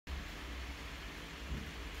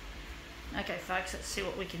Okay folks, let's see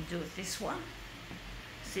what we can do with this one.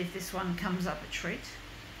 See if this one comes up a treat.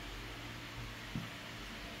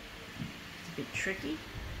 It's a bit tricky.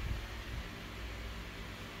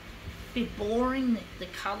 A bit boring, the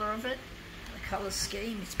colour of it. The colour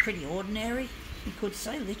scheme, it's pretty ordinary, you could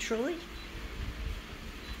say, literally.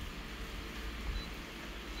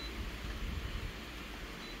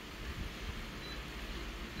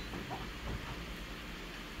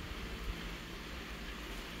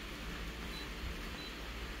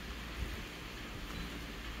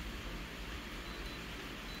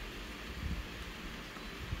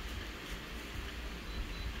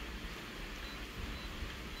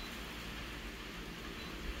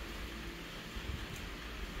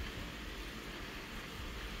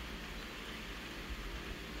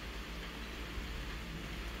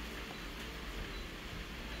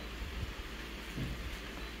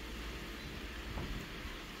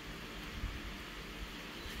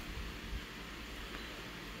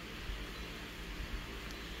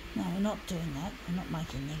 No, we're not doing that. We're not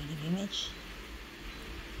making a negative image.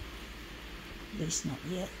 At least not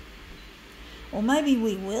yet. Or maybe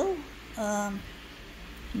we will.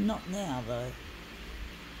 Not now, though.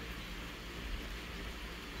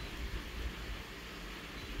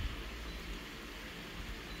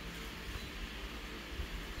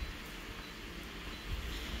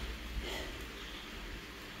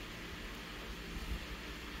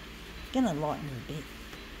 Gonna lighten it a bit.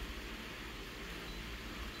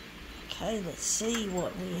 Okay, let's see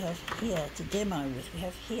what we have here to demo with. We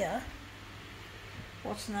have here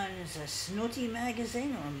what's known as a Snooty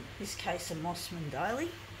magazine, or in this case a Mossman Daily.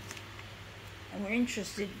 And we're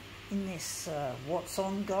interested in this what's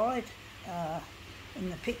on guide in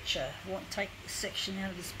the picture. I want to take the section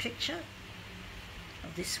out of this picture,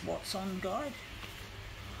 of this what's on guide,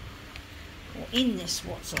 or in this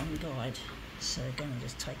what's on guide. So we're going to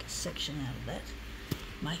just take a section out of that,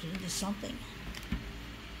 make it into something.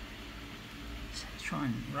 So try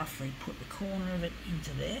and roughly put the corner of it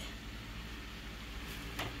into there.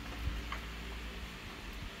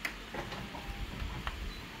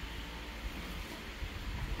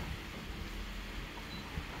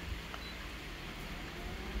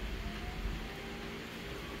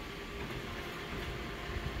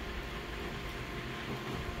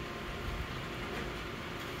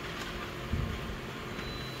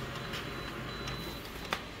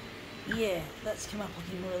 Yeah, that's come up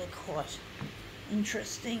looking really quite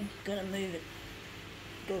interesting. Got to move it.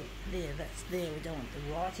 Go there. That's there. We don't want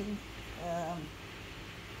the writing.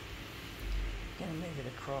 Going to move it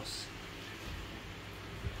across.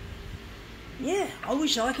 Yeah, I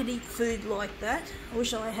wish I could eat food like that. I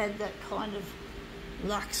wish I had that kind of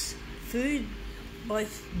luxe food,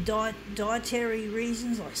 both dietary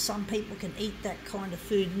reasons, like some people can eat that kind of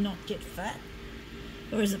food and not get fat.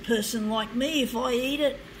 Whereas a person like me, if I eat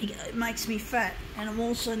it, it makes me fat. And I'm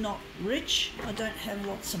also not rich. I don't have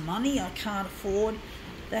lots of money. I can't afford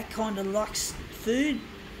that kind of luxe food.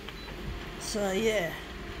 So yeah.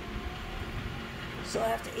 So I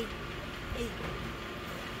have to eat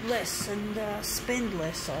less and spend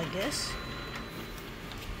less, I guess.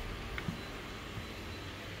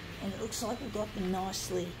 And it looks like we've got them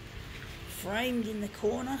nicely framed in the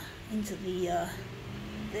corner into the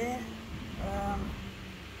there.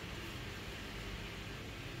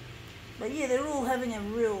 But yeah, they're all having a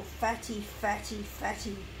real fatty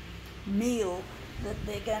meal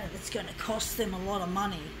that's going to cost them a lot of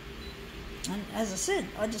money. And as I said,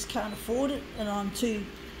 I just can't afford it, and I'm too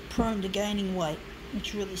prone to gaining weight,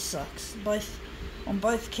 which really sucks. On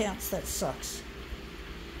both counts, that sucks.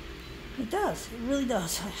 It does. It really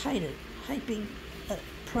does. I hate it. I hate being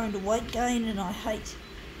prone to weight gain, and I hate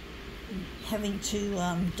having to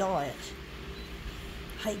diet.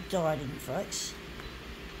 I hate dieting, folks.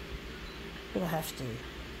 But I have to.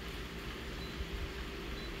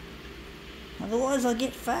 Otherwise I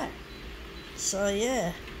get fat. So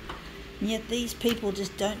yeah. And yet these people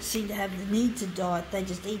just don't seem to have the need to diet. They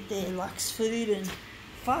just eat their luxe food and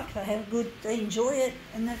fuck, they enjoy it,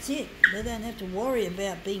 and that's it. They don't have to worry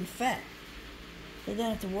about being fat. They don't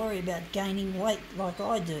have to worry about gaining weight like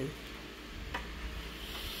I do.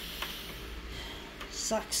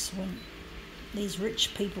 Sucks when these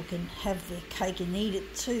rich people can have their cake and eat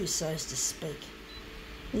it too, so to speak.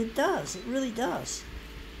 It does, it really does.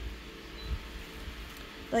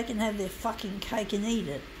 They can have their fucking cake and eat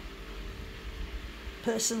it.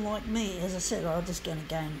 Person like me, as I said, I'm just going to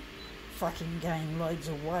gain loads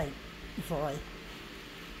of weight if I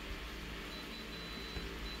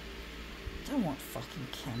don't want fucking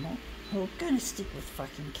camel. Well, I'm going to stick with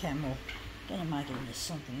fucking camel. Going to make it into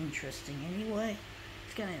something interesting anyway.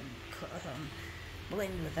 It's going to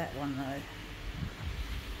blend with that one though.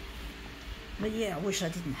 But yeah, I wish I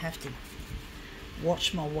didn't have to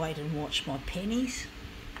watch my weight and watch my pennies.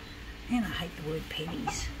 And I hate the word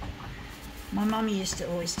pennies. My mum used to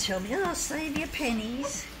always tell me, oh, save your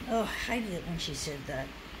pennies. Oh, I hated it when she said that.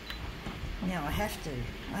 Now I have to.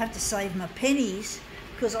 I have to save my pennies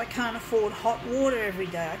because I can't afford hot water every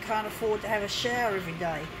day. I can't afford to have a shower every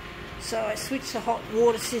day. So I switch the hot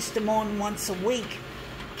water system on once a week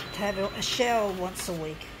to have a shower once a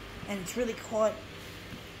week. And it's really quite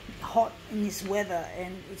hot in this weather,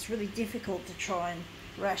 and it's really difficult to try and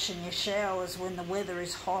ration your showers when the weather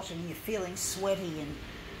is hot and you're feeling sweaty and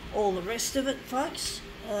all the rest of it, folks.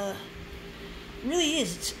 Really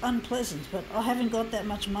is, it's unpleasant, but I haven't got that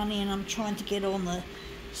much money, and I'm trying to get on the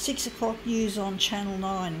 6 o'clock news on Channel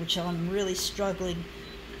 9, which I'm really struggling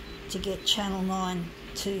to get Channel 9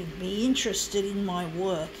 to be interested in my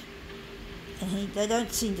work. And they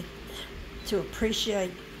don't seem to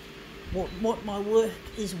appreciate what my work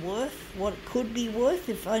is worth, what it could be worth,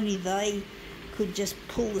 if only they could just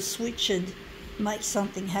pull the switch and make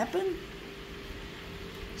something happen.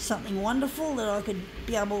 Something wonderful that I could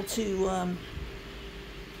be able to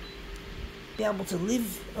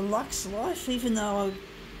live a luxe life, even though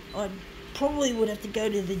I probably would have to go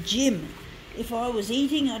to the gym. If I was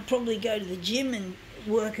eating, I'd probably go to the gym and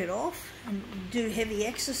work it off and do heavy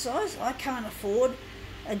exercise. I can't afford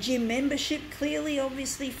a gym membership, clearly,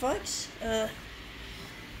 obviously, folks. I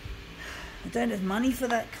don't have money for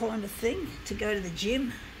that kind of thing, to go to the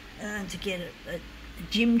gym and to get a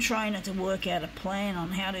gym trainer to work out a plan on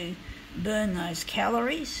how to burn those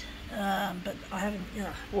calories. But I haven't,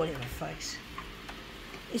 whatever, folks.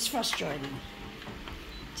 It's frustrating,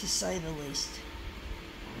 to say the least.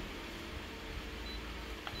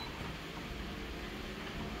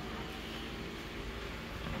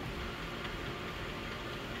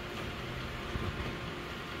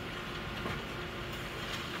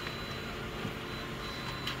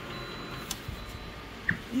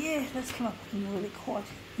 Yeah, that's come up looking really quite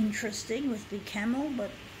interesting with the camel, but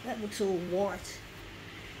that looks all white.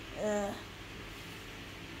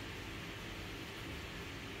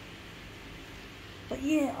 But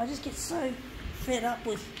yeah, I just get so fed up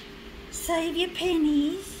with save your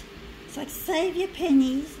pennies. It's like, save your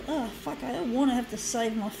pennies. Oh, fuck, I don't want to have to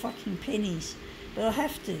save my fucking pennies. But I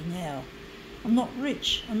have to now. I'm not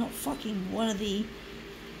rich. I'm not fucking one of the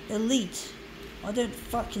elite. I don't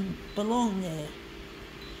fucking belong there.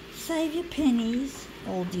 Save your pennies.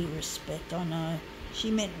 All due respect, I know.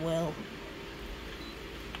 She meant well.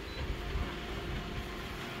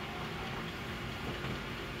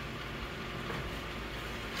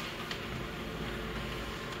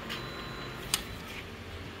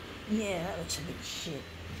 Yeah, that looks a bit shit.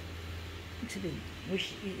 Looks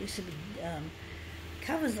a bit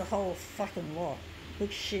covers the whole fucking lot.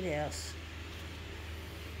 Looks shit house.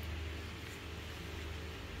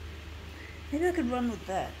 Maybe I could run with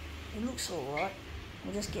that. It looks alright.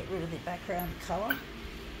 I'll just get rid of the background colour.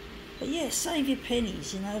 But yeah, save your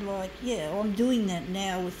pennies, you know, like, yeah, I'm doing that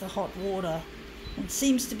now with the hot water. It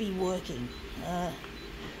seems to be working.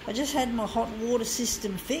 I just had my hot water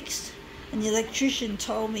system fixed, and the electrician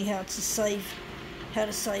told me how to save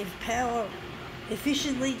power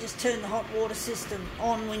efficiently. Just turn the hot water system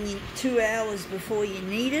on 2 hours before you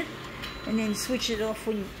need it, and then switch it off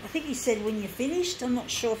when, I think he said when you're finished. I'm not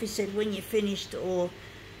sure if he said when you're finished or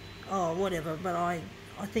whatever, but I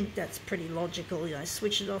think that's pretty logical, you know,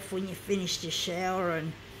 switch it off when you finished your shower,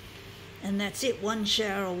 and that's it, 1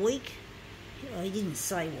 shower a week. He didn't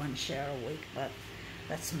say 1 shower a week, but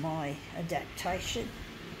that's my adaptation.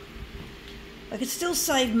 I could still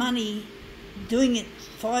save money doing it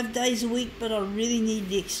 5 days a week, but I really need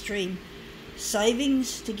the extreme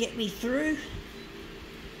savings to get me through.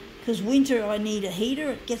 Because winter I need a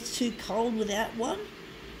heater, it gets too cold without one,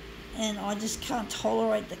 and I just can't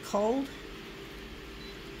tolerate the cold.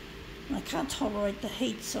 I can't tolerate the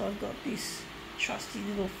heat, so I've got this trusty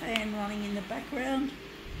little fan running in the background.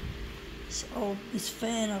 This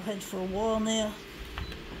fan I've had for a while now.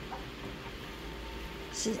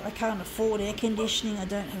 I can't afford air conditioning.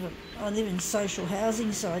 I live in social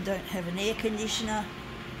housing, so I don't have an air conditioner.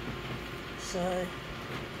 So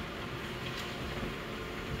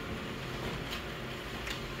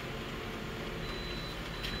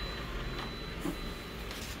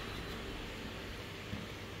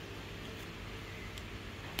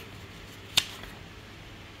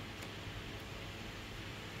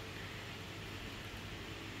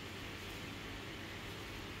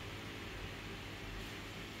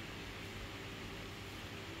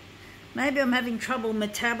maybe I'm having trouble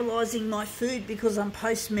metabolising my food because I'm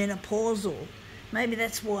postmenopausal. Maybe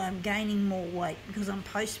that's why I'm gaining more weight, because I'm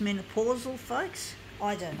postmenopausal, folks.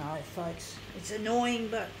 I don't know, folks. It's annoying,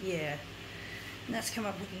 but yeah. And that's come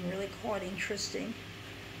up looking really quite interesting.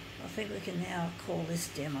 I think we can now call this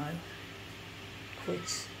demo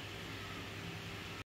quits.